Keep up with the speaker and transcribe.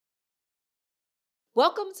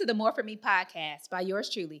Welcome to the More For Me podcast by yours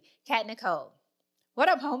truly, Kat Nicole. What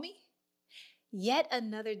up, homie? Yet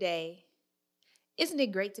another day. Isn't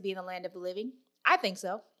it great to be in the land of the living? I think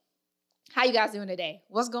so. How you guys doing today?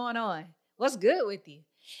 What's going on? What's good with you?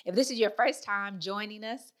 If this is your first time joining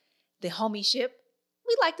us, the homie ship,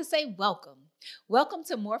 we'd like to say welcome. Welcome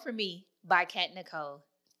to More For Me by Kat Nicole.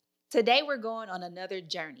 Today, we're going on another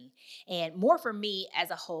journey, and More For Me as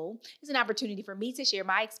a whole is an opportunity for me to share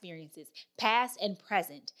my experiences, past and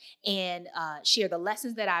present, and share the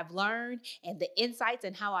lessons that I've learned and the insights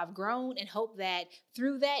and how I've grown, and hope that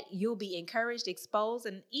through that, you'll be encouraged, exposed,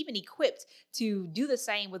 and even equipped to do the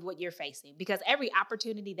same with what you're facing. Because every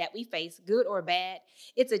opportunity that we face, good or bad,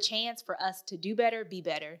 it's a chance for us to do better, be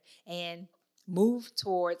better, and move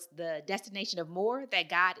towards the destination of more that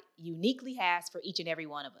God uniquely has for each and every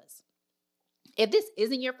one of us. If this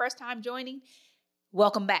isn't your first time joining,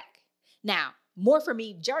 welcome back. Now, More For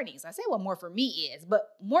Me Journeys. I say what More For Me is,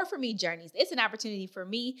 but More For Me Journeys, it's an opportunity for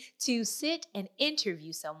me to sit and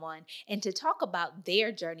interview someone and to talk about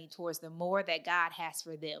their journey towards the more that God has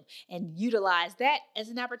for them, and utilize that as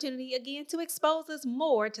an opportunity again to expose us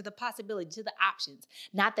more to the possibility, to the options.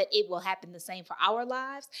 Not that it will happen the same for our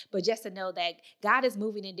lives, but just to know that God is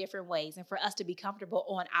moving in different ways, and for us to be comfortable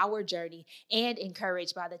on our journey and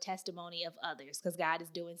encouraged by the testimony of others, because God is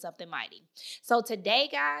doing something mighty. So today,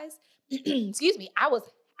 guys, excuse me,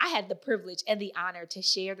 I had the privilege and the honor to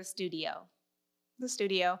share the studio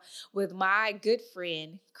with my good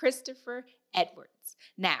friend, Christopher Edwards.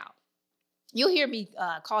 Now, you'll hear me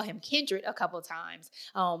call him Kindred a couple of times.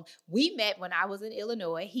 We met when I was in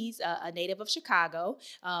Illinois. He's a native of Chicago,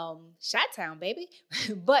 Chi-Town, baby.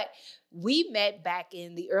 But we met back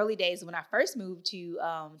in the early days when I first moved to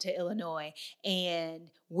Illinois, and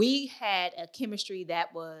we had a chemistry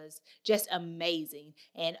that was just amazing,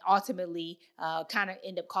 and ultimately kind of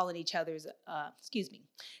end up calling each other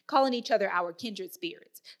our kindred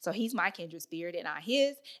spirits. So he's my kindred spirit and I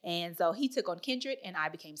his, and so he took on Kindred and I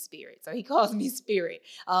became Spirit. So he calls me Spirit.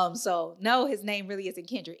 So no, his name really isn't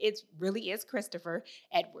Kindred. It really is Christopher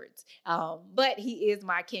Edwards. But he is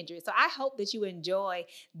my kindred. So I hope that you enjoy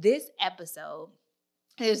this episode.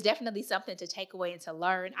 There's definitely something to take away and to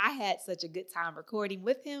learn. I had such a good time recording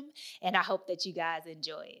with him, and I hope that you guys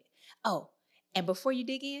enjoy it. Oh, and before you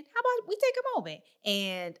dig in, how about we take a moment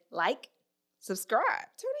and subscribe,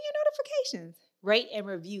 turn on your notifications, rate and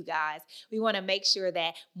review, guys. We want to make sure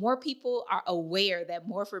that more people are aware that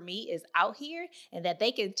More For Me is out here, and that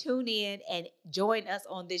they can tune in and join us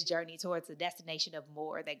on this journey towards the destination of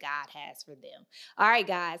more that God has for them. All right,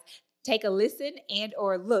 guys, take a listen and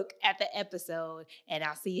or look at the episode, and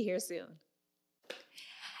I'll see you here soon.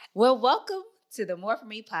 Well, welcome to the More For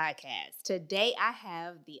Me podcast. Today, I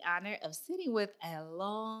have the honor of sitting with a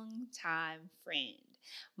longtime friend.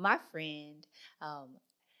 My friend,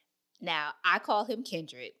 now I call him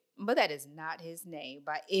Kindred, but that is not his name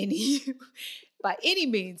by any by any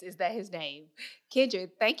means. Is that his name?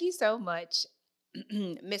 Kindred, thank you so much,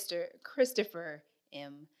 Mr. Christopher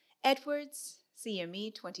M. Edwards,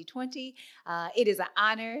 CME 2020. It is an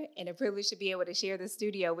honor and a privilege to be able to share the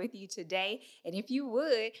studio with you today. And if you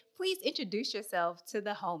would, please introduce yourself to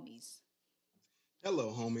the homies.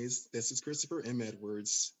 Hello, homies. This is Christopher M.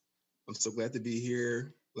 Edwards. I'm so glad to be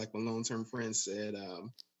here. Like my long-term friend said,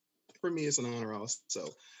 for me, it's an honor also.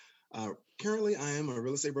 Uh, Currently, I am a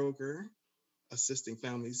real estate broker, assisting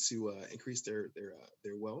families to increase their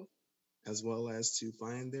wealth, as well as to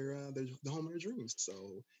find their the home of their dreams. So,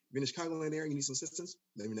 if you're in the Chicagoland area, you need some assistance,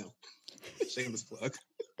 let me know. Shameless plug.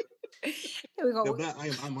 We're No, gonna,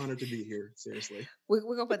 but I'm honored to be here. Seriously. we're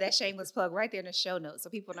gonna put that shameless plug right there in the show notes so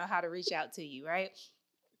people know how to reach out to you, right?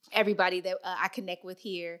 Everybody that I connect with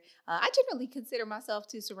here, I generally consider myself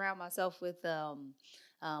to surround myself with a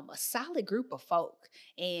solid group of folk,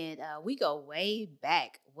 and we go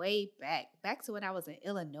back to when I was in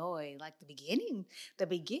Illinois, like the beginning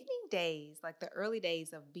days, like the early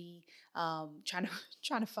days of me trying to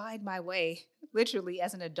trying to find my way, literally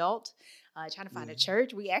as an adult, trying to find a Yeah.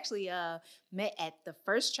 church. We actually met at the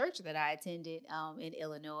first church that I attended in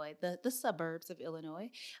Illinois, the suburbs of Illinois.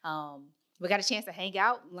 We got a chance to hang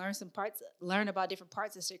out, learn about different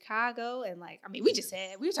parts of Chicago. And we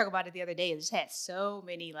were talking about it the other day. We just had so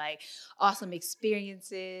many like awesome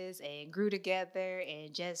experiences and grew together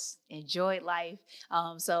and just enjoyed life.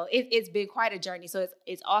 So it's been quite a journey. So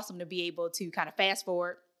it's awesome to be able to kind of fast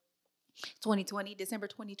forward 2020, December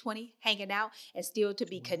 2020, hanging out and still to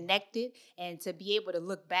be Wow. connected and to be able to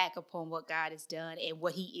look back upon what God has done and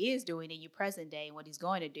what He is doing in your present day and what He's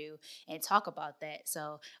going to do and talk about that.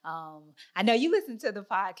 So I know you listen to the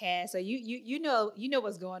podcast, so you know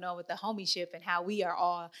what's going on with the homieship and how we are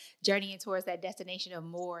all journeying towards that destination of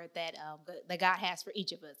more that God has for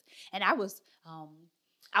each of us. And I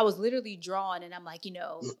was literally drawn, and I'm like,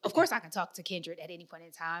 of course I can talk to Kindred at any point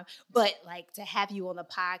in time, but like to have you on the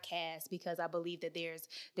podcast because I believe that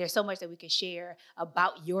there's so much that we can share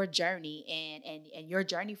about your journey and your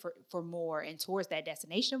journey for more and towards that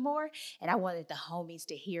destination of more. And I wanted the homies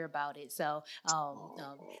to hear about it. So Oh,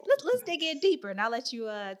 let's dig in nice. deeper, and I'll let you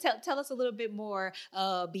tell us a little bit more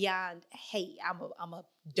beyond. Hey, I'm a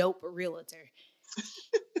dope realtor.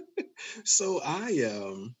 So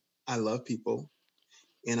I love people,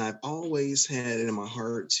 and I've always had it in my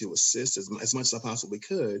heart to assist as much as I possibly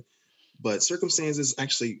could. But circumstances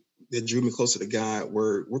actually that drew me closer to God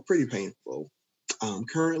were pretty painful.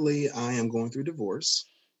 Currently, I am going through divorce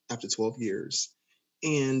after 12 years,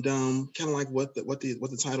 and kind of like what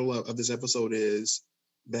the title of this episode is,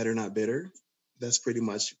 better not bitter. That's pretty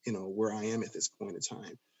much where I am at this point in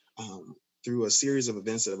time. Um, Through a series of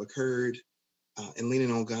events that have occurred, and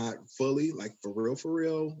leaning on God fully, like for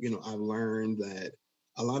real, I've learned that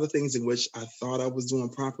a lot of things in which I thought I was doing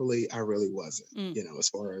properly, I really wasn't, Mm. as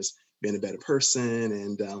far as being a better person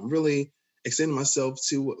and really extending myself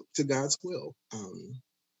to God's will.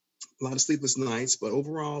 A lot of sleepless nights, but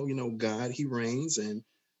overall, God, He reigns, and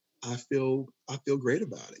I feel great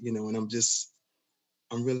about it, and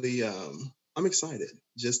I'm really I'm excited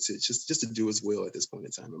just to do His will at this point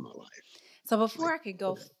in time in my life. So before Like, I can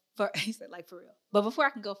go okay. he said like for real. But before I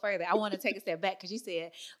can go further, I want to take a step back because you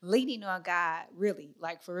said leaning on God, really,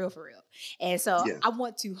 like for real. And so Yeah. I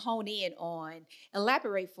want to hone in on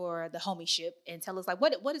elaborate for the homieship and tell us like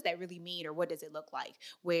what does that really mean or what does it look like?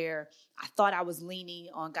 Where I thought I was leaning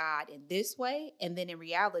on God in this way, and then in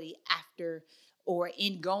reality, after or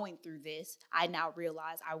in going through this, I now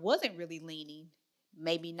realize I wasn't really leaning.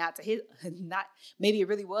 Maybe not to his, not maybe it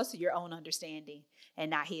really was to your own understanding and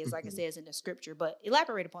not his, like it Mhm. says in the scripture. But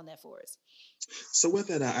elaborate upon that for us. So with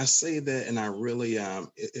that, I say that, and I really,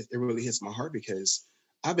 it really hits my heart because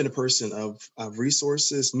I've been a person of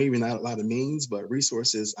resources, maybe not a lot of means, but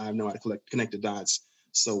resources. I know how to connect the dots.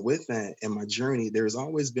 So with that, in my journey, there's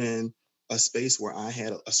always been a space where I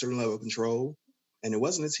had a certain level of control, and it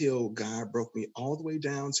wasn't until God broke me all the way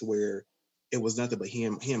down to where it was nothing but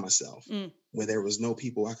Him, myself, Mm. where there was no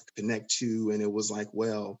people I could connect to, and it was like,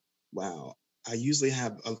 well, wow. I usually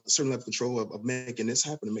have a certain level of control of making this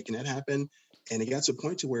happen and making that happen, and it got to a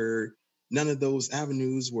point to where none of those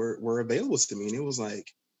avenues were available to me, and it was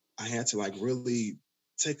like I had to like really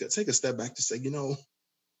take a step back to say,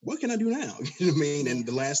 what can I do now? You know what I mean? Yeah. And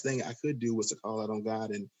the last thing I could do was to call out on God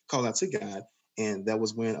and call out to God. And that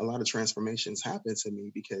was when a lot of transformations happened to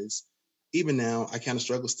me because even now I kind of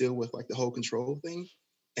struggle still with like the whole control thing.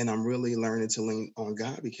 And I'm really learning to lean on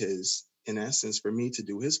God because in essence, for me to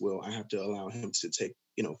do his will, I have to allow him to take,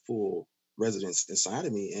 full residence inside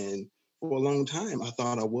of me. And for a long time I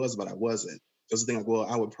thought I was, but I wasn't. It was the thing like, well,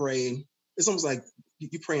 I would pray. It's almost like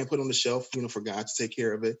you pray and put on the shelf, for God to take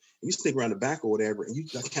care of it, and you stick around the back or whatever, and you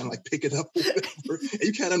kind of like pick it up or whatever, and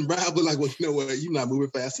you kind of unravel like, well, you know what, you're not moving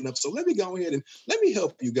fast enough. So let me go ahead and let me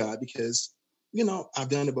help you, God, because I've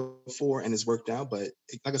done it before and it's worked out. But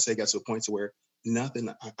like I said, it got to a point to where nothing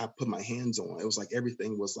I put my hands on. It was like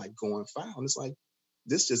everything was like going foul. And it's like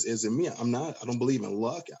this just isn't me. I don't believe in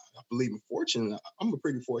luck. I believe in fortune. I'm a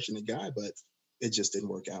pretty fortunate guy, but it just didn't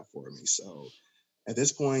work out for me. So at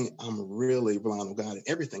this point, I'm really relying on God and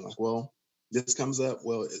everything. Like, well, this comes up.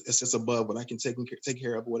 Well, it's just above what I can take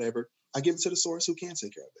care of, whatever. I give it to the source who can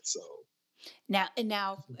take care of it. So,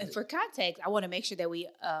 Now, for context, I want to make sure that we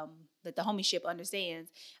that the homieship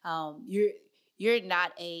understands you're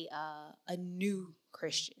not a new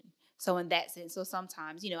Christian. So in that sense, so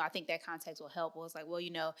sometimes I think that context will help. Well, it's like, well,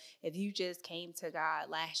 if you just came to God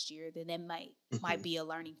last year, then that might mhm, be a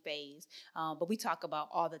learning phase. But we talk about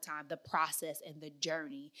all the time the process and the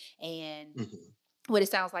journey, and mhm. what it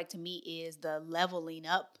sounds like to me is the leveling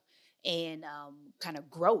up and kind of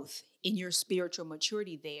growth in your spiritual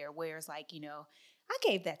maturity there, where it's like, I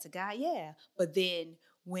gave that to God, yeah. But then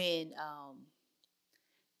when,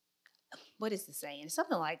 what is the saying? It's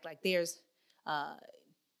something like there's, uh,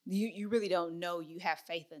 you really don't know you have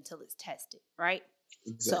faith until it's tested, right?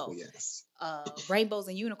 Exactly. So Yes. rainbows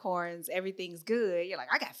and unicorns, everything's good. You're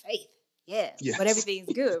like, I got faith. yeah, but Yes.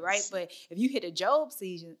 everything's good, right? But if you hit a Job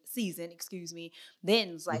season, excuse me, then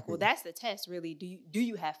it's like, well, Hmm. that's the test, really. Do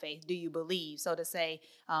you have faith? Do you believe? So to say,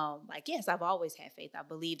 like, yes, I've always had faith. I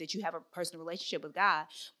believe that you have a personal relationship with God,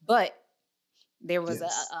 but there was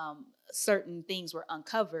Yes. certain things were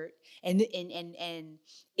uncovered, and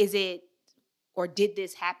is it, or did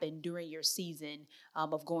this happen during your season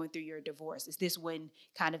of going through your divorce? Is this when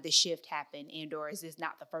kind of the shift happened, and or is this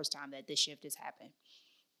not the first time that this shift has happened?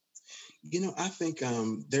 I think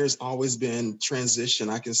there's always been transition,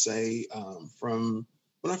 I can say, from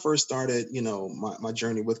when I first started, my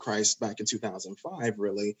journey with Christ back in 2005,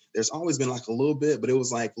 really. There's always been like a little bit, but it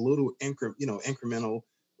was like little incremental,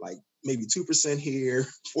 like maybe 2% here,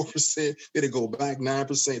 4%, then it go back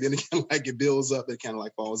 9%, then it kind of like it builds up, it kind of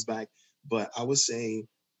like falls back. But I would say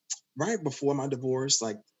right before my divorce,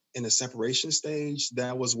 like in the separation stage,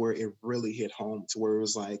 that was where it really hit home to where it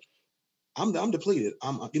was like, I'm depleted.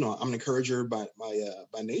 I'm an encourager by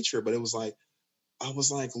nature, but it was like I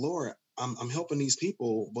was like, Lord, I'm helping these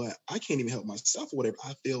people, but I can't even help myself or whatever.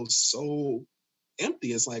 I feel so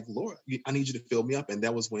empty. It's like, Lord, I need you to fill me up. And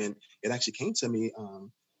that was when it actually came to me.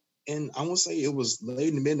 And I won't say it was late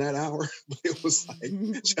in the midnight hour, but it was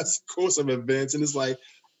like just a course of events. And it's like,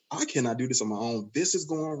 I cannot do this on my own. This is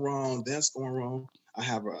going wrong. That's going wrong. I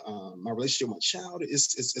have my relationship with my child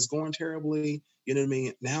is going terribly. You know what I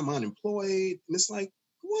mean? Now I'm unemployed, and it's like,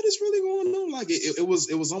 what is really going on? Like it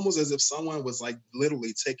was almost as if someone was like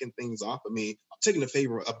literally taking things off of me, taking the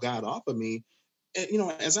favor of God off of me. And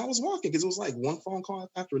as I was walking, because it was like one phone call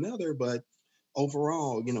after another, but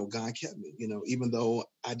overall, God kept me. Even though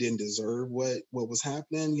I didn't deserve what was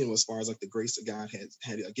happening, as far as like the grace that God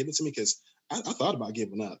had given to me, because I thought about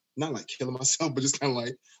giving up, not like killing myself, but just kind of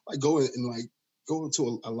like going and like go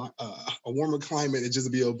into a warmer climate and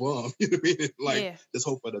just be a bum. You know what I mean? Like Yeah. just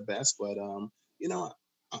hope for the best. But you know,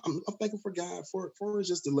 I'm thankful for God for his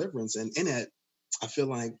just deliverance, and in it, I feel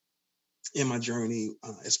like in my journey,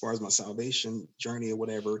 as far as my salvation journey or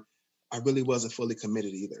whatever, I really wasn't fully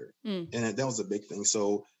committed either, Mm. and that was a big thing.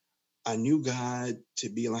 So I knew God to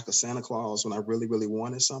be like a Santa Claus when I really, really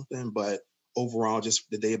wanted something, but overall, just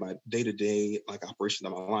the day by day to day, like operation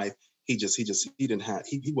of my life, he didn't have,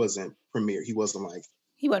 he wasn't premier. He wasn't like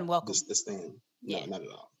He wasn't welcome. this thing. No, Yeah. not at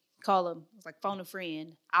all. Call him. It's like phone a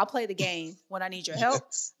friend. I'll play the game. When I need your help,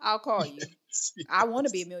 Yes, I'll call you. yes, I want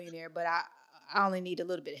to be a yes, millionaire, but I only need a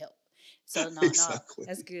little bit of help. So no, no, exactly.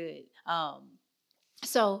 that's good.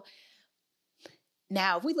 So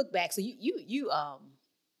now if we look back, so you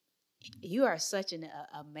are such an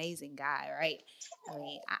amazing guy, right? I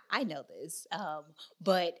mean, I know this,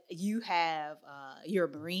 but you have you're a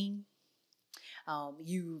Marine.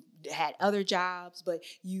 You had other jobs, but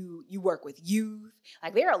you work with youth.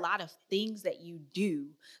 Like there are a lot of things that you do.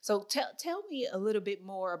 So tell me a little bit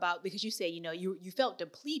more about, because you said you felt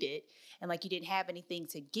depleted and like you didn't have anything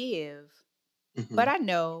to give, but Hmm. I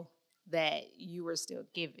know that you were still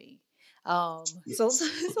giving. So Yes.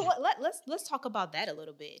 let's talk about that a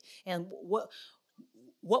little bit, and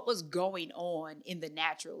what was going on in the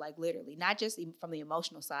natural, like literally, not just from the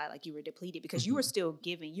emotional side, like you were depleted because you were Hmm. still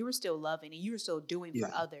giving, you were still loving, and you were still doing for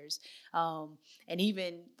Yeah. others. And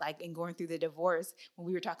even like in going through the divorce, when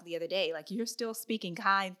we were talking the other day, like you're still speaking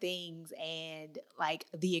kind things and like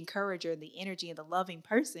the encourager, the energy, and the loving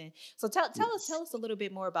person. So tell Yes. us a little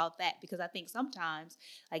bit more about that, because I think sometimes,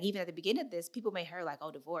 like even at the beginning of this, people may hear like,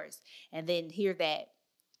 oh, divorce, and then hear that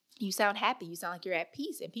you sound happy, you sound like you're at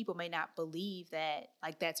peace, and people may not believe that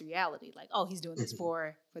like that's reality, like, oh, he's doing this Hmm.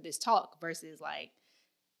 for this talk, versus like,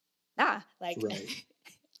 nah, like Right.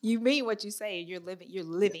 you mean what you say, and you're living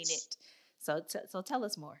Yes. it. So so tell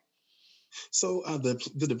us more. So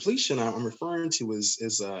the depletion I'm referring to is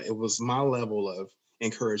it was my level of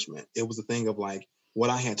encouragement. It was a thing of like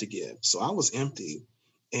what I had to give. So I was empty,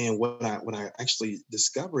 and what I actually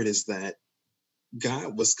discovered is that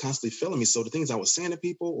God was constantly filling me. So the things I was saying to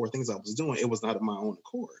people or things I was doing, it was not of my own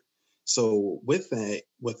accord. So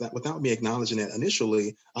without me acknowledging that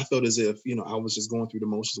initially, I felt as if I was just going through the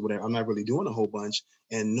motions, or whatever. I'm not really doing a whole bunch,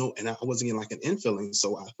 and no, and I wasn't getting like an infilling.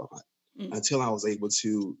 So I thought Mm. until I was able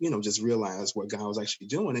to just realize what God was actually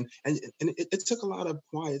doing, and it took a lot of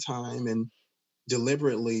quiet time and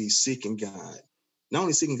deliberately seeking God. Not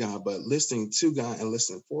only seeking God, but listening to God and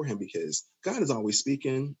listening for Him, because God is always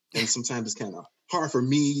speaking. And sometimes it's kind of hard for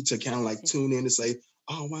me to kind of like tune in and say,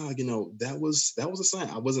 oh, wow, that was a sign.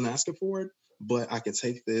 I wasn't asking for it, but I can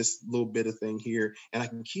take this little bit of thing here and I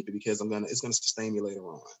can keep it because it's gonna sustain me later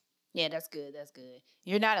on. Yeah, that's good, that's good.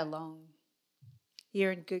 You're not alone,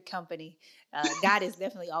 you're in good company. God is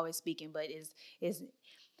definitely always speaking, but is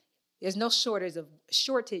there's no shortage of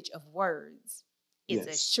words it's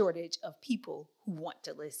a Yes. shortage of people who want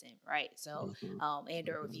to listen, right? So, Hmm. and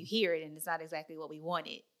or if you Hmm. hear it and it's not exactly what we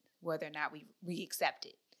wanted, whether or not we accept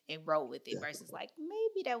it and roll with it versus Definitely. like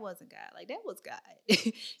maybe that wasn't God, like that was God.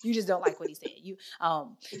 You just don't like what he said. You Yeah,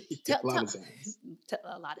 tell, a lot tell of times.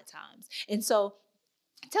 a lot of times. And so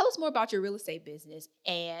tell us more about your real estate business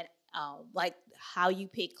and like how you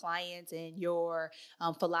pick clients and your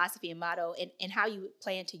philosophy and motto and how you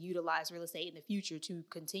plan to utilize real estate in the future to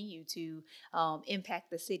continue to impact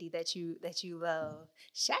the city that you love.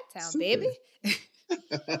 Shacktown, baby.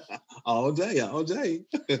 Super. All day, all day.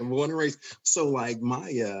 Born and raised. So like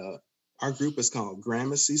our group is called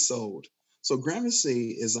Gramercy Sold. So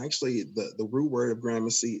Gramercy is actually the root word of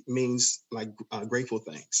Gramercy means like grateful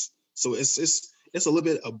thanks. So it's a little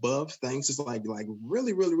bit above thanks. It's like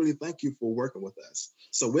really really really thank you for working with us.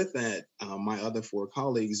 So with that, my other four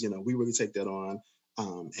colleagues, we really take that on,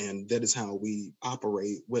 and that is how we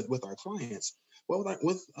operate with our clients. Well, like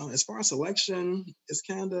with as far as selection, it's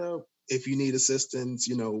kind of if you need assistance,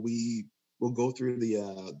 we will go through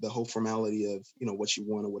the whole formality of what you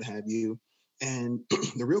want or what have you. And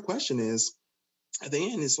the real question is, at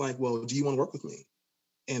the end, it's like, well, do you want to work with me?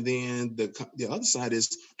 And then the other side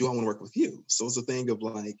is, do I want to work with you? So it's a thing of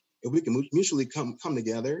like, if we can mutually come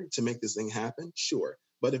together to make this thing happen, sure.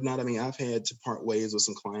 But if not, I mean, I've had to part ways with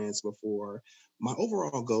some clients before. My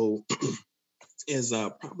overall goal is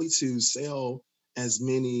probably to sell as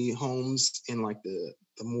many homes in like the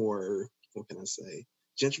more, what can I say,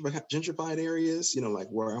 gentrified areas. Like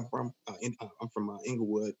where I'm from. I'm from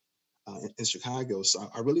Inglewood, in Chicago. So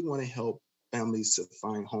I really want to help families to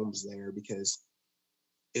find homes there because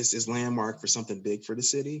it's landmark for something big for the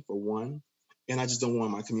city, for one, and I just don't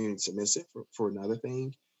want my community to miss it for another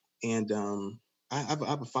thing. And I have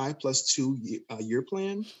a 5+2 year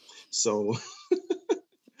plan. So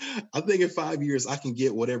I think in 5 years I can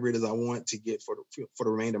get whatever it is I want to get for the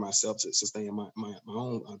remainder of myself to sustain my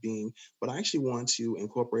own being. But I actually want to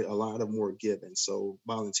incorporate a lot of more giving, so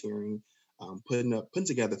volunteering, putting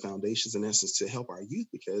together foundations in essence to help our youth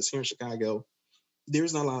because here in Chicago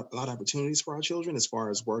there's not a lot of opportunities for our children as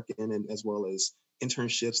far as working and as well as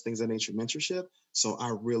internships, things of that nature, mentorship. So I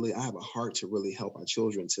have a heart to really help our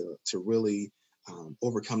children to really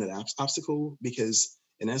overcome that obstacle because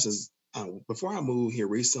in essence, before I moved here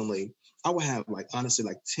recently, I would have like honestly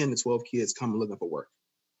like 10 to 12 kids come looking for work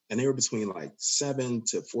and they were between like 7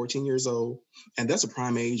 to 14 years old. And that's a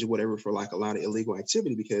prime age or whatever for like a lot of illegal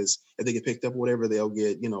activity because if they get picked up or whatever, they'll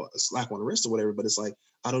get, a slap on the wrist or whatever. But it's like,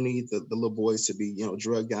 I don't need the little boys to be,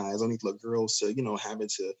 drug guys. I don't need the little girls to, having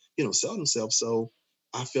to, sell themselves. So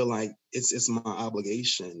I feel like it's my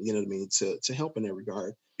obligation, you know what I mean, to help in that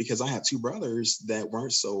regard because I have two brothers that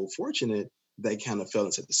weren't so fortunate. They kind of fell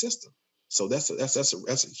into the system. So that's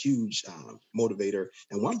a huge motivator.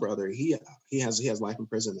 And one brother, he has life in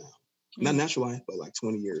prison now, not Mm, natural life, but like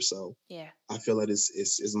 20 years. So yeah. I feel that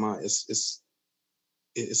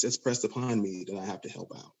it's pressed upon me that I have to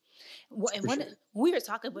help out And for one sure. when we were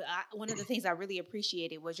talking, but one of the things I really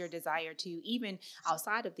appreciated was your desire to, even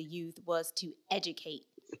outside of the youth, was to educate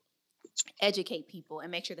people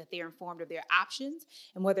and make sure that they're informed of their options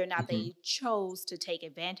and whether or not Hmm. they chose to take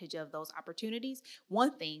advantage of those opportunities.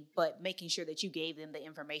 One thing, but making sure that you gave them the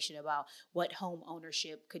information about what home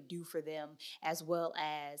ownership could do for them, as well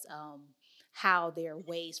as how there are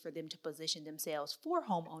ways for them to position themselves for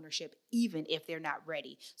home ownership, even if they're not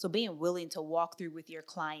ready. So being willing to walk through with your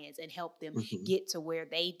clients and help them Hmm. get to where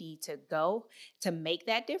they need to go to make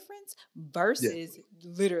that difference versus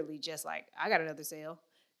Definitely. literally just like, I got another sale,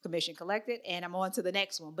 commission collected, and I'm on to the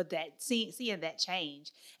next one. But that seeing that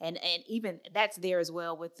change, and even that's there as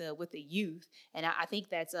well with the youth, and I think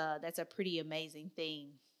that's a pretty amazing thing.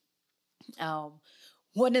 um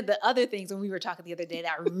one of the other things when we were talking the other day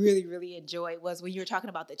that I really, really enjoyed was when you were talking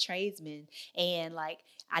about the tradesmen and like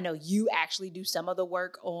I know you actually do some of the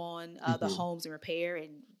work on the Hmm. homes and repair,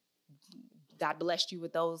 and God blessed you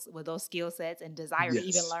with those skill sets and desire to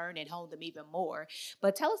even Yes. learn and hone them even more.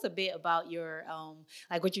 But tell us a bit about your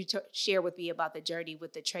like what you share with me about the journey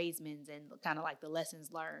with the tradesmen and kind of like the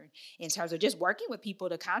lessons learned in terms of just working with people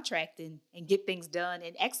to contract and get things done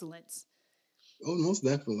in excellence. Oh, most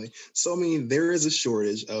definitely. So, I mean, there is a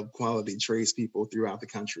shortage of quality tradespeople throughout the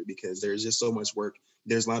country because there's just so much work.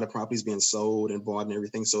 There's a lot of properties being sold and bought and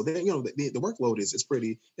everything. So, the workload is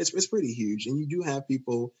pretty it's pretty huge, and you do have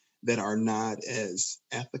people that are not as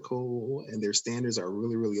ethical and their standards are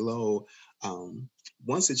really really low.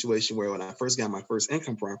 One situation where when I first got my first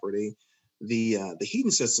income property, the heating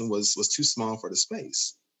system was too small for the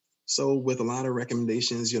space. So, with a lot of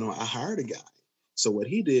recommendations, I hired a guy. So what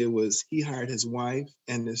he did was he hired his wife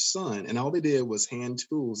and his son, and all they did was hand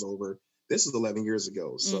tools over This was 11 years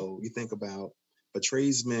ago. Mm. So you think about a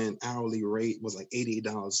tradesman hourly rate was like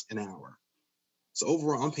 $88 an hour. So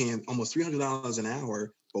overall, I'm paying almost $300 an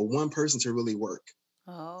hour for one person to really work.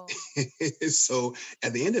 Oh. So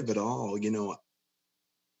at the end of it all,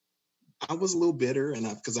 I was a little bitter, and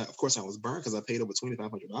because of course I was burned because I paid over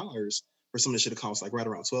 $2,500 for something that should have cost like right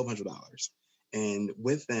around $1,200. And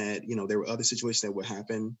with that, there were other situations that would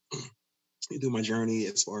happen through my journey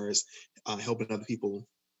as far as helping other people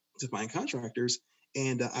to find contractors.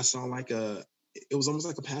 And I saw it was almost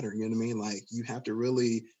like a pattern, you know what I mean? Like you have to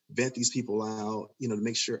really vet these people out, to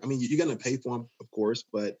make sure. I mean, you're going to pay for them, of course,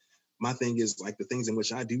 but my thing is like the things in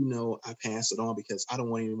which I do know, I pass it on because I don't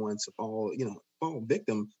want anyone to fall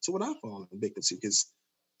victim to what I fall victim to. Because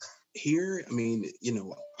here, I mean,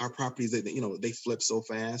 our properties, they flip so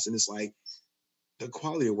fast, and it's like the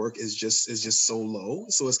quality of work is just so low.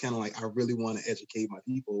 So it's kind of like I really want to educate my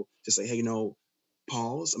people to say, hey,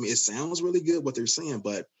 pause. I mean, it sounds really good what they're saying,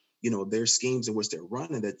 but there's schemes in which they're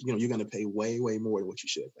running that you're going to pay way, way more than what you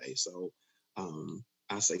should pay. So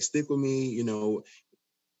I say stick with me.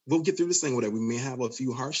 We'll get through this thing. Whatever, we may have a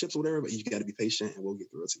few hardships, or whatever, but you got to be patient, and we'll get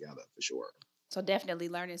through it together for sure. So definitely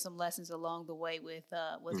learning some lessons along the way with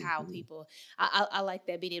how Mm-hmm. people. I like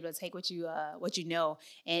that, being able to take what you know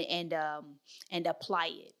and apply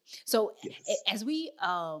it. So Yes. as we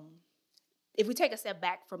if we take a step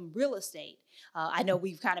back from real estate, I know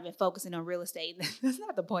we've kind of been focusing on real estate. That's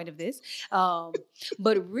not the point of this.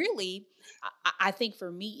 But really, I think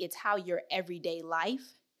for me, it's how your everyday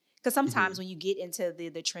life. Because Mm-hmm. sometimes when you get into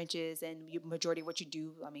the trenches and majority of what you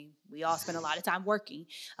do, I mean, we all spend a lot of time working.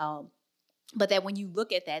 Um, but that when you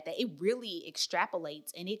look at that it really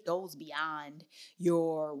extrapolates and it goes beyond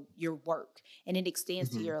your work and it extends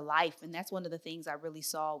to Mm-hmm. your life. And that's one of the things I really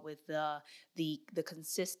saw with the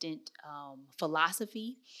consistent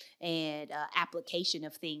philosophy and application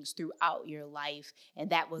of things throughout your life.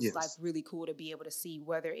 And that was like Yes. really cool to be able to see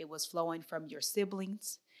whether it was flowing from your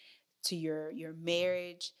siblings to your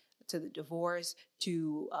marriage, to the divorce,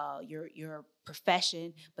 to your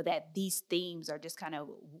profession, but that these themes are just kind of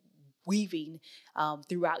weaving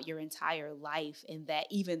throughout your entire life. And that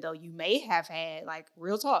even though you may have had, like,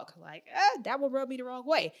 real talk, like, that would rub me the wrong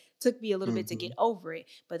way, took me a little bit to Mm-hmm. get over it,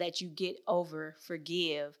 but that you get over,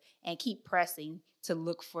 forgive, and keep pressing to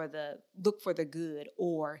look for the good,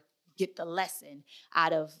 or get the lesson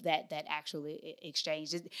out of that actual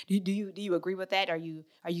exchange. Do you agree with that? Are you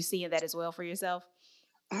seeing that as well for yourself?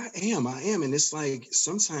 I am. And it's like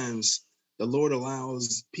sometimes the Lord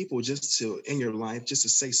allows people just to, in your life, just to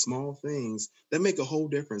say small things that make a whole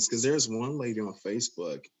difference. Because there's one lady on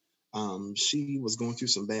Facebook, she was going through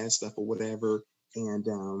some bad stuff or whatever. And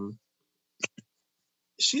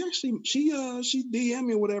she DM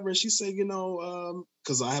me or whatever. And she said,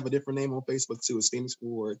 because I have a different name on Facebook too, it's Phoenix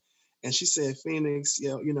Ward. And she said, Phoenix,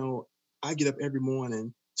 yeah, I get up every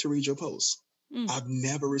morning to read your posts. Mm. I've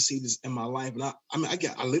never received this in my life. And I mean,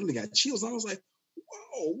 I literally got chills. I was like,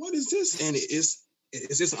 whoa, what is this? And it's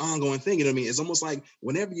just an ongoing thing. You know what I mean? It's almost like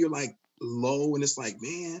whenever you're like low and it's like,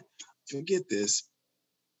 man, forget this,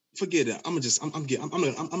 forget it. I'm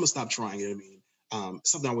gonna stop trying. You know what I mean?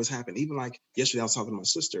 Something always happened. Even like yesterday, I was talking to my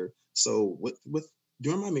sister. So with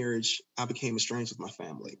during my marriage, I became estranged with my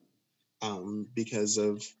family because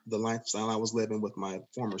of the lifestyle I was living with my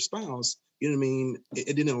former spouse. You know what I mean?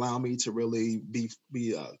 It didn't allow me to really be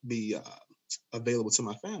available to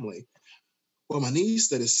my family. Well, my niece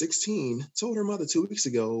that is 16 told her mother 2 weeks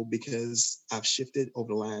ago, because I've shifted over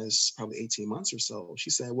the last probably 18 months or so. She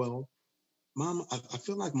said, well, Mom, I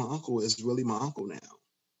feel like my uncle is really my uncle now.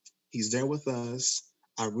 He's there with us.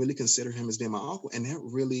 I really consider him as being my uncle. And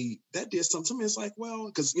that did something to me. It's like, well,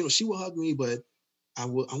 because, she will hug me, but I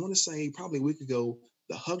want to say probably a week ago,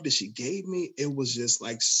 the hug that she gave me, it was just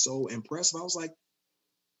like so impressive. I was like,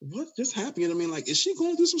 what just happened? You know what I mean? Like, is she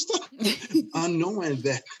going through some stuff? Unknowing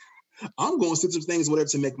that I'm going through some things, whatever,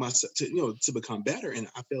 to make myself, to become better. And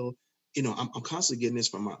I feel, I'm constantly getting this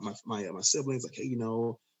from my siblings, like, hey,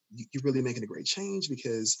 you're really making a great change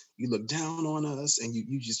because you look down on us, and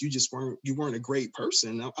you weren't a great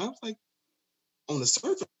person. I was like, on the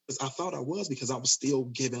surface, I thought I was, because I was still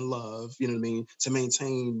giving love, you know what I mean, to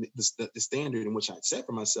maintain the standard in which I'd set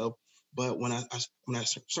for myself. But when I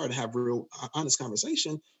started to have real honest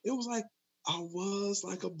conversation, it was like I was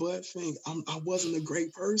like a butt thing. I wasn't a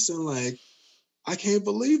great person. Like, I can't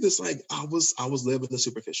believe this. Like, I was living a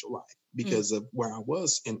superficial life Mm. because of where I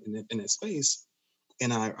was in that space.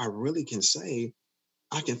 And I really can say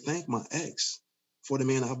I can thank my ex for the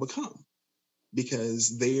man I've become,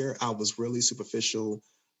 because there I was really superficial.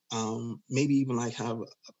 Maybe even like have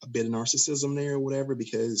a bit of narcissism there or whatever,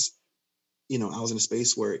 because I was in a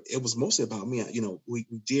space where it was mostly about me. We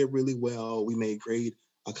did really well. We made great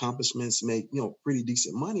accomplishments, made, pretty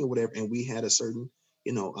decent money or whatever. And we had a certain,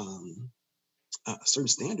 you know, a certain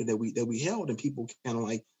standard that we held, and people kind of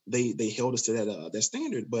like they held us to that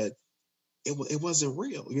standard, but it wasn't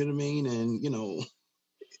real. You know what I mean? And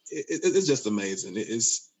it's just amazing.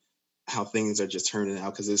 It's how things are just turning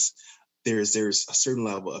out, because there's a certain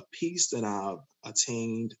level of peace that I've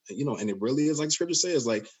attained, and it really is, like scripture says,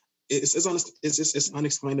 like it's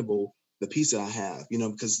unexplainable, the peace that I have,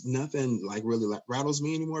 because nothing like really like rattles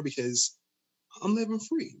me anymore, because I'm living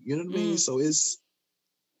free. You know what I mean? Mm. So it's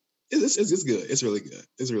good. It's really good.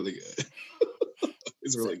 It's really good.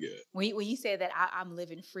 It's So really good. when you say that I'm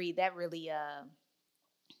living free, that really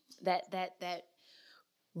that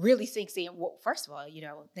really sinks in. Well, first of all,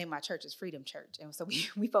 name my church is Freedom Church, and so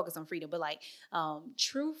we focus on freedom. But like,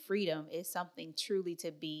 true freedom is something truly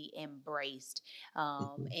to be embraced.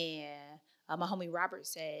 Hmm. And my homie Robert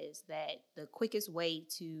says that the quickest way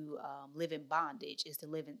to live in bondage is to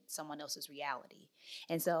live in someone else's reality.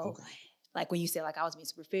 And so, Okay. like when you said like I was being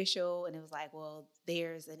superficial, and it was like, well,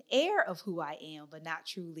 there's an air of who I am, but not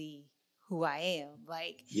truly who I am.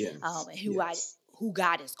 Like, Yes. and Yes. who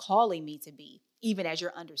God is calling me to be, even as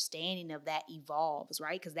your understanding of that evolves,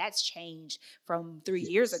 right? Because that's changed from 3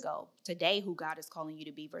 years Yes. ago. Today, who God is calling you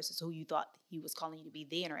to be versus who you thought He was calling you to be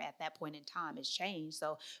then or at that point in time has changed.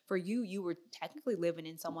 So for you, you were technically living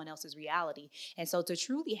in someone else's reality. And so to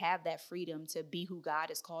truly have that freedom to be who God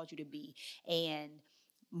has called you to be, and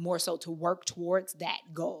more so to work towards that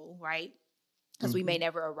goal, right? Because we may Hmm.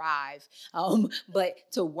 never arrive, but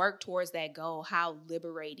to work towards that goal, how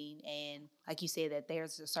liberating. And like you said, that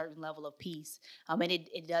there's a certain level of peace, and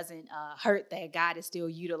it doesn't hurt that God is still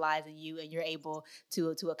utilizing you, and you're able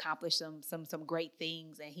to accomplish some great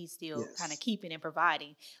things, and He's still kind of Yes. keeping and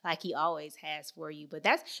providing like He always has for you. But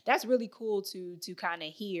that's really cool to kind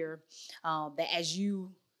of hear, that as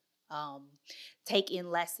you um, take in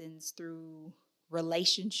lessons through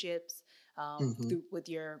relationships, Hmm. through with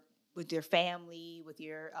your family, with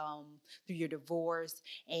your through your divorce,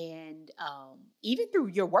 and even through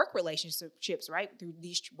your work relationships, right? Through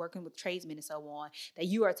these working with tradesmen and so on, that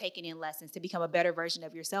you are taking in lessons to become a better version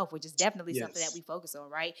of yourself, which is definitely something that we Yes. focus on,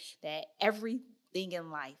 right? That everything in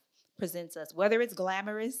life presents us, whether it's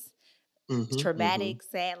glamorous, Hmm. Hmm. traumatic,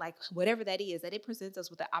 sad, like whatever that is, that it presents us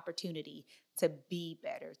with the opportunity to be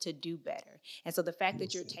better, to do better. And so the fact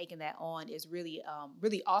that you're Yes. taking that on is really,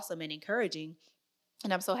 really awesome and encouraging.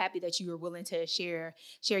 And I'm so happy that you were willing to share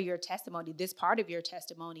your testimony, this part of your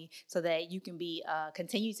testimony, so that you can be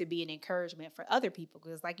continue to be an encouragement for other people.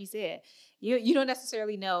 Because, like you said, you don't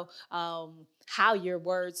necessarily know how your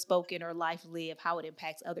words spoken or life lived, how it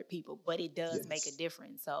impacts other people, but it does make a Yes.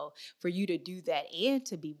 difference. So for you to do that and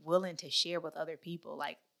to be willing to share with other people,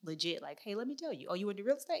 like legit, like, hey, let me tell you, oh, you into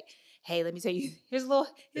real estate? Hey, let me tell you,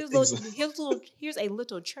 Exactly. here's a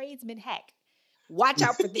little tradesman hack. Watch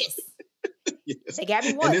out for this. Yes. They got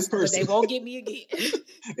me And this once, but they person, won't get me again.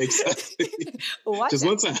 exactly. Watch Just out.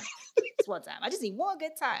 one time. Just one time. I just need one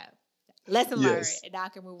good time. Lesson learned, Yes. and now I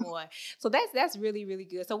can move on. So that's really really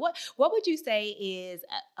good. So what would you say is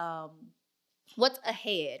what's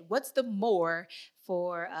ahead? What's the more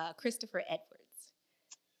for Christopher Edwards?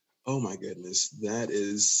 Oh my goodness.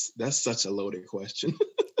 That's such a loaded question.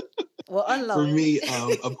 Well, For unload me,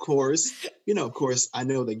 it. of course, I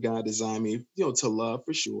know that God designed me, to love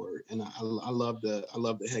for sure, and I love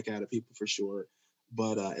the heck out of people for sure.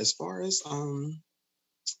 But as far as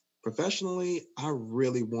professionally, I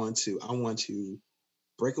want to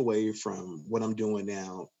break away from what I'm doing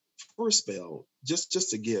now for a spell, just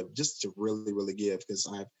to give, just to really really give, because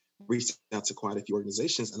I've reached out to quite a few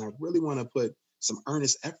organizations, and I really want to put some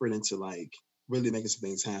earnest effort into like really making some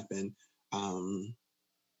things happen. Um,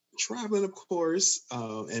 Traveling, of course,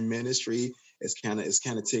 and ministry is kind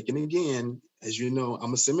of ticking again. As you know,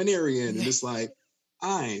 I'm a seminarian, and it's Yes. like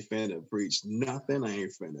I ain't finna preach nothing. I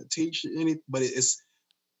ain't finna teach any, but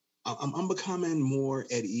I'm becoming more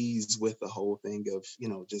at ease with the whole thing of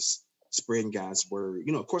just spreading God's word.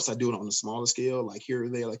 Of course, I do it on a smaller scale, like here or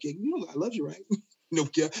there, like yeah, I love you, right?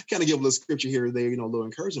 Kind of give a little scripture here or there, a little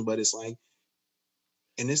encouragement. But it's like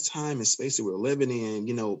in this time and space that we're living in,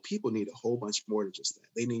 people need a whole bunch more than just that.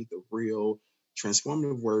 They need the real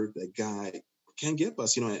transformative word that God can give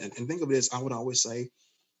us. And think of this. I would always say,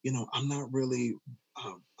 I'm not really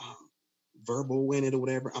verbal in it or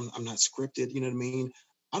whatever. I'm not scripted. You know what I mean?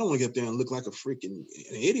 I don't want to get up there and look like a freaking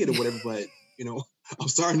an idiot or whatever. But I'm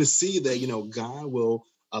starting to see that God will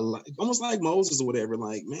allow, almost like Moses or whatever.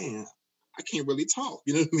 Like, man, I can't really talk.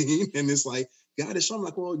 You know what I mean? And it's like, God is showing,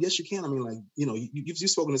 like, well, yes, you can. I mean, like, you've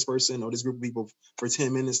spoken to this person or this group of people for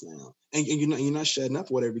 10 minutes now, and you're not shutting up,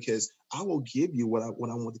 whatever, because I will give you what I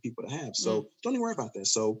want the people to have. So don't even worry about that.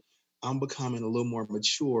 So I'm becoming a little more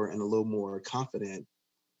mature and a little more confident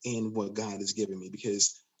in what God has given me,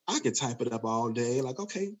 because I can type it up all day, like,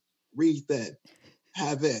 okay, read that,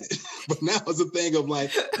 have at it. But now it's a thing of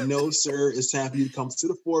like, no, sir, it's time for you to come to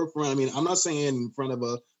the forefront. I mean, I'm not saying in front of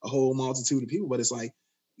a whole multitude of people, but it's like,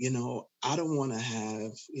 I don't want to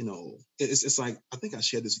have, it's like, I think I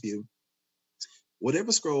shared this view.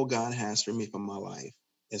 Whatever scroll God has for me for my life,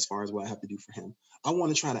 as far as what I have to do for him, I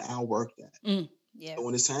want to try to outwork that. Yeah. So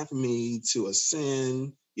when it's time for me to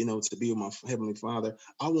ascend, to be with my Heavenly Father,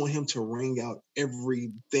 I want him to wring out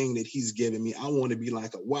everything that he's given me. I want to be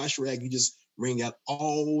like a wash rag. You just wring out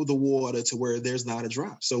all the water to where there's not a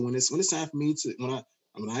drop. So when it's time for me to, when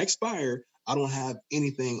I expire, I don't have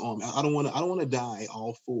anything on me. I don't want to die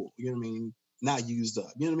all full. You know what I mean? Not used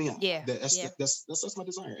up. You know what I mean? Yeah. That's my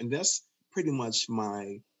desire. And that's pretty much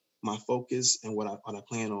my focus and what I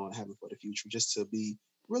plan on having for the future, just to be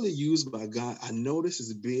really used by God. I know this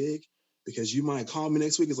is big, because you might call me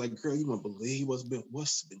next week. It's like, girl, you won't believe what's been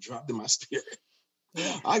dropped in my spirit.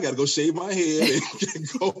 Yeah. I got to go shave my head and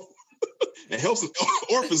go and help some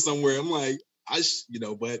orphans somewhere. I'm like,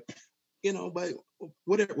 but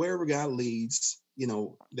wherever God leads,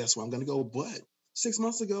 that's where I'm going to go. But 6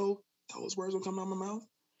 months ago, those words will come out of my mouth.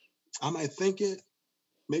 I might think it,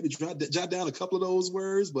 maybe jot down a couple of those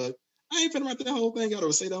words, but I ain't finna write that whole thing out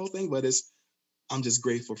or say the whole thing. But I'm just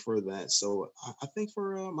grateful for that. So I think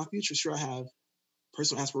for my future, sure, I have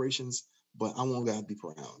personal aspirations, but I want God to be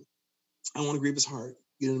proud. I want to grieve his heart.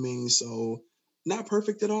 You know what I mean? So not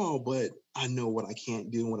perfect at all, but I know what I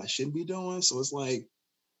can't do and what I shouldn't be doing. So it's like,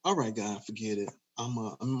 all right, God, forget it. I'm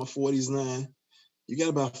in my 40s now. You got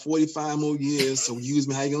about 45 more years, so use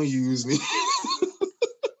me how you gonna use me.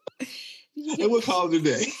 And we'll call it a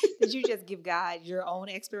day. Did you just give God your own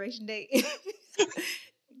expiration date?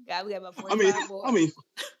 God, we got about 45 more. I mean,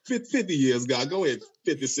 50 years, God. Go ahead,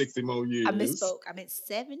 50, 60 more years. I misspoke. I meant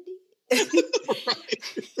 70.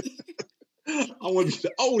 I want to be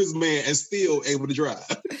the oldest man and still able to drive.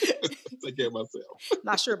 Take care of myself.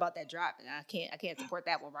 Not sure about that driving. I can't support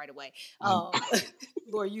that one right away.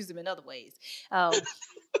 Lord, use them in other ways. So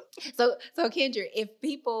Kendra, if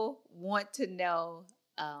people want to know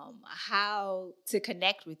how to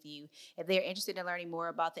connect with you, if they're interested in learning more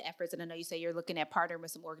about the efforts, and I know you say you're looking at partnering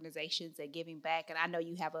with some organizations and giving back, and I know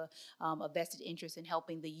you have a vested interest in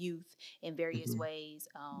helping the youth in various ways.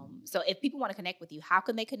 So if people want to connect with you, how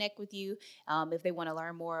can they connect with you? If they want to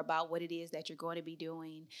learn more about what it is that you're going to be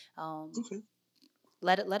doing,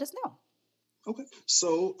 let us know. Okay,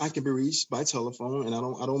 so I can be reached by telephone, and I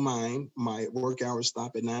don't mind. My work hours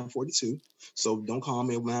stop at 9:42, so don't call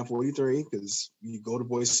me at 9:43 because you go to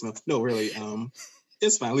voicemail. No, really,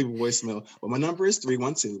 it's fine. Leave a voicemail. But my number is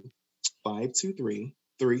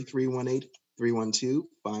 312-523-3318,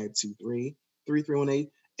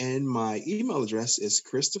 312-523-3318, and my email address is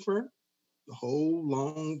Christopher, the whole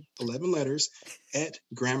long 11 letters, at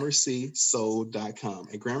GramercySoul.com.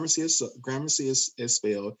 And Gramercy is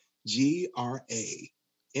spelled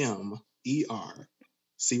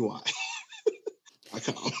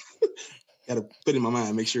GramercyY.com. Got to put in my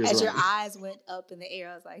mind, make sure it's As right. your eyes went up in the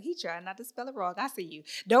air, I was like, he trying not to spell it wrong. I see you.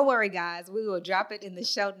 Don't worry, guys. We will drop it in the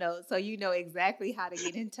show notes so you know exactly how to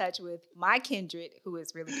get in touch with my kindred, who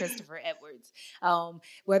is really Christopher Edwards.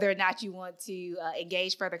 Whether or not you want to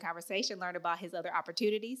engage further conversation, learn about his other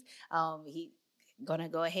opportunities. He gonna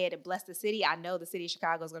go ahead and bless the city. I know the city of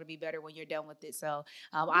Chicago is gonna be better when you're done with it. So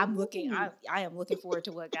I am looking forward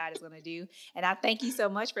to what God is gonna do. And I thank you so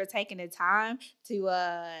much for taking the time to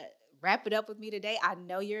wrap it up with me today. I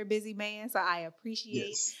know you're a busy man, so I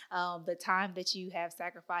appreciate the time that you have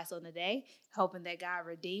sacrificed on the day, hoping that God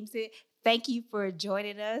redeems it. Thank you for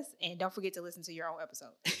joining us, and don't forget to listen to your own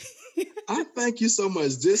episode. I thank you so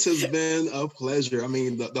much. This has been a pleasure. I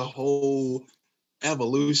mean, the whole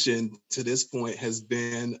evolution to this point has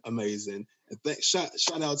been amazing. And shout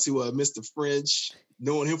out to Mr. French,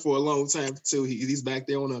 knowing him for a long time too. He's back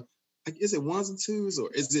there on is it ones and twos,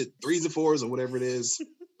 or is it threes and fours, or whatever it is,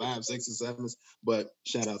 5, 6, and 7s. But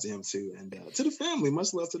shout out to him too, and to the family.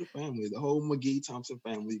 Much love to the family, the whole McGee Thompson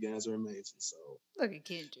family. You guys are amazing. So look at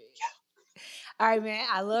Kendrick. Yeah. All right, man.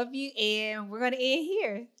 I love you, and we're gonna end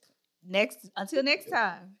here. Until next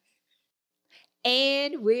time.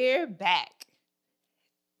 And we're back.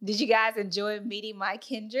 Did you guys enjoy meeting my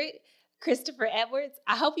kindred, Christopher Edwards?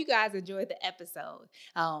 I hope you guys enjoyed the episode.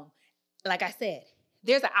 Like I said,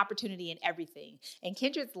 There's an opportunity in everything. And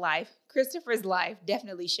Kendrick's life, Christopher's life,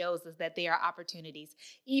 definitely shows us that there are opportunities,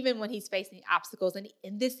 even when he's facing obstacles. And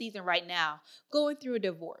in this season right now, going through a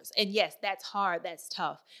divorce. And yes, that's hard, that's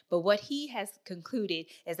tough. But what he has concluded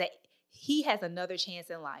is that he has another chance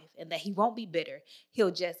in life and that he won't be bitter.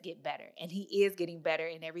 He'll just get better. And he is getting better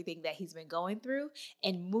in everything that he's been going through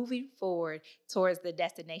and moving forward towards the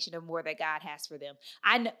destination of more that God has for them.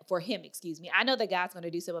 I know for him, excuse me. I know that God's going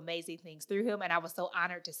to do some amazing things through him. And I was so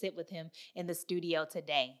honored to sit with him in the studio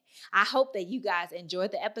today. I hope that you guys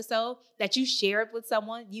enjoyed the episode, that you share it with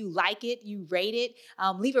someone, you like it, you rate it,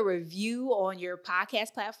 leave a review on your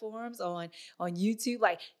podcast platforms, on YouTube.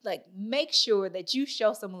 Like make sure that you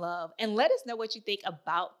show some love and let us know what you think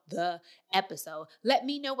about the episode. Let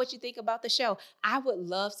me know what you think about the show. I would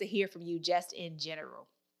love to hear from you just in general.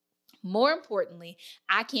 More importantly,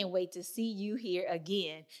 I can't wait to see you here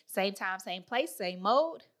again. Same time, same place, same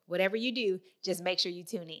mode. Whatever you do, just make sure you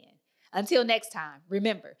tune in. Until next time,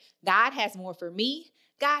 remember, God has more for me.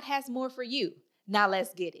 God has more for you. Now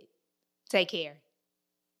let's get it. Take care.